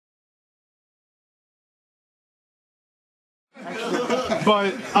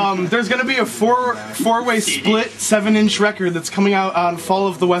But there's gonna be a four-way split 7-inch record that's coming out on Fall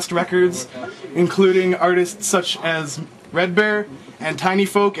of the West Records, including artists such as Redbear and Tiny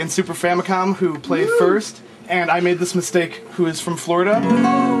Folk and Super Famicom, who played first. And I Made This Mistake, who is from Florida.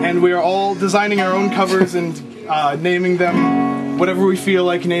 And we are all designing our own covers and naming them whatever we feel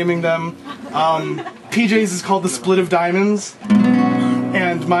like naming them. PJ's is called The Split of Diamonds,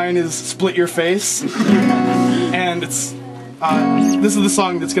 and mine is Split Your Face. And it's this is the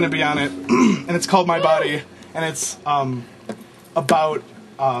song that's going to be on it, and it's called My Body, and it's about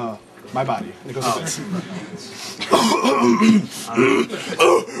my body. And it goes like this.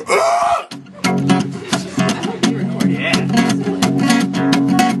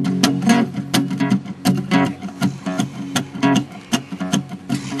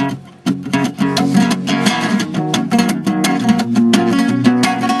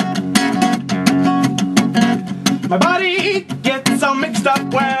 My body gets all mixed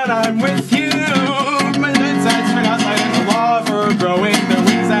up when I'm with you. My insides spring outside and the larvae are growing their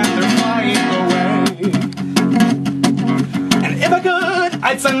wings and they're flying away. And if I could,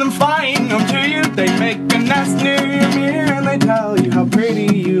 I'd send them flying home to you. They'd make a nest near your mirror and they'd tell you how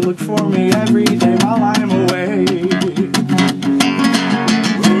pretty you look for me every day while I'm away.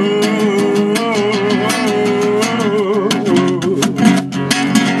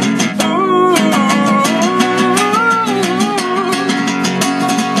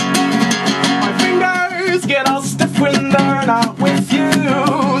 Get all stiff when they're not with you.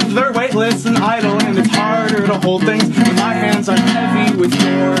 They're weightless and idle and it's harder to hold things when my hands are heavy with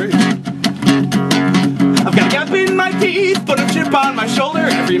yours. I've got a gap in my teeth, but a chip on my shoulder.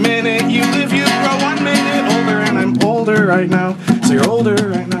 Every minute you live you grow 1 minute older, and I'm older right now, so you're older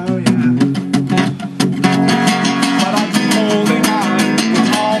right now, yeah. But I'm holding on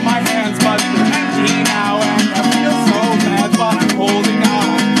with all my hands, but they're empty now, and I feel so bad, but I'm holding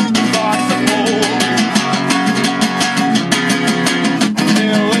on. Thoughts of holding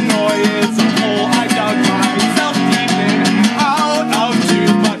it's a hole I dug myself deep in and out of too,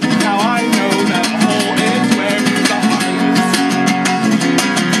 but now I know that the hole is where the heart is.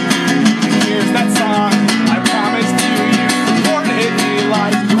 And here's that song I promised you, you supported me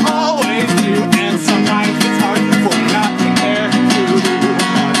like you always do, and sometimes it's hard for me not to care too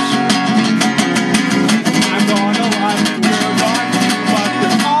much. I'm gonna lie, you're going to, but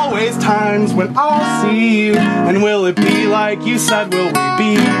there's always times when I'll see you, and will it be like you said, will we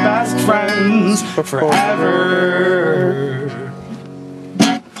be best friends forever?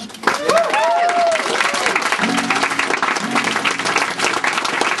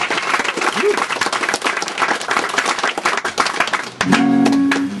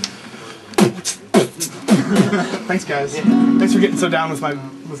 Thanks guys. Thanks for getting so down with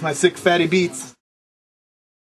my sick fatty beats.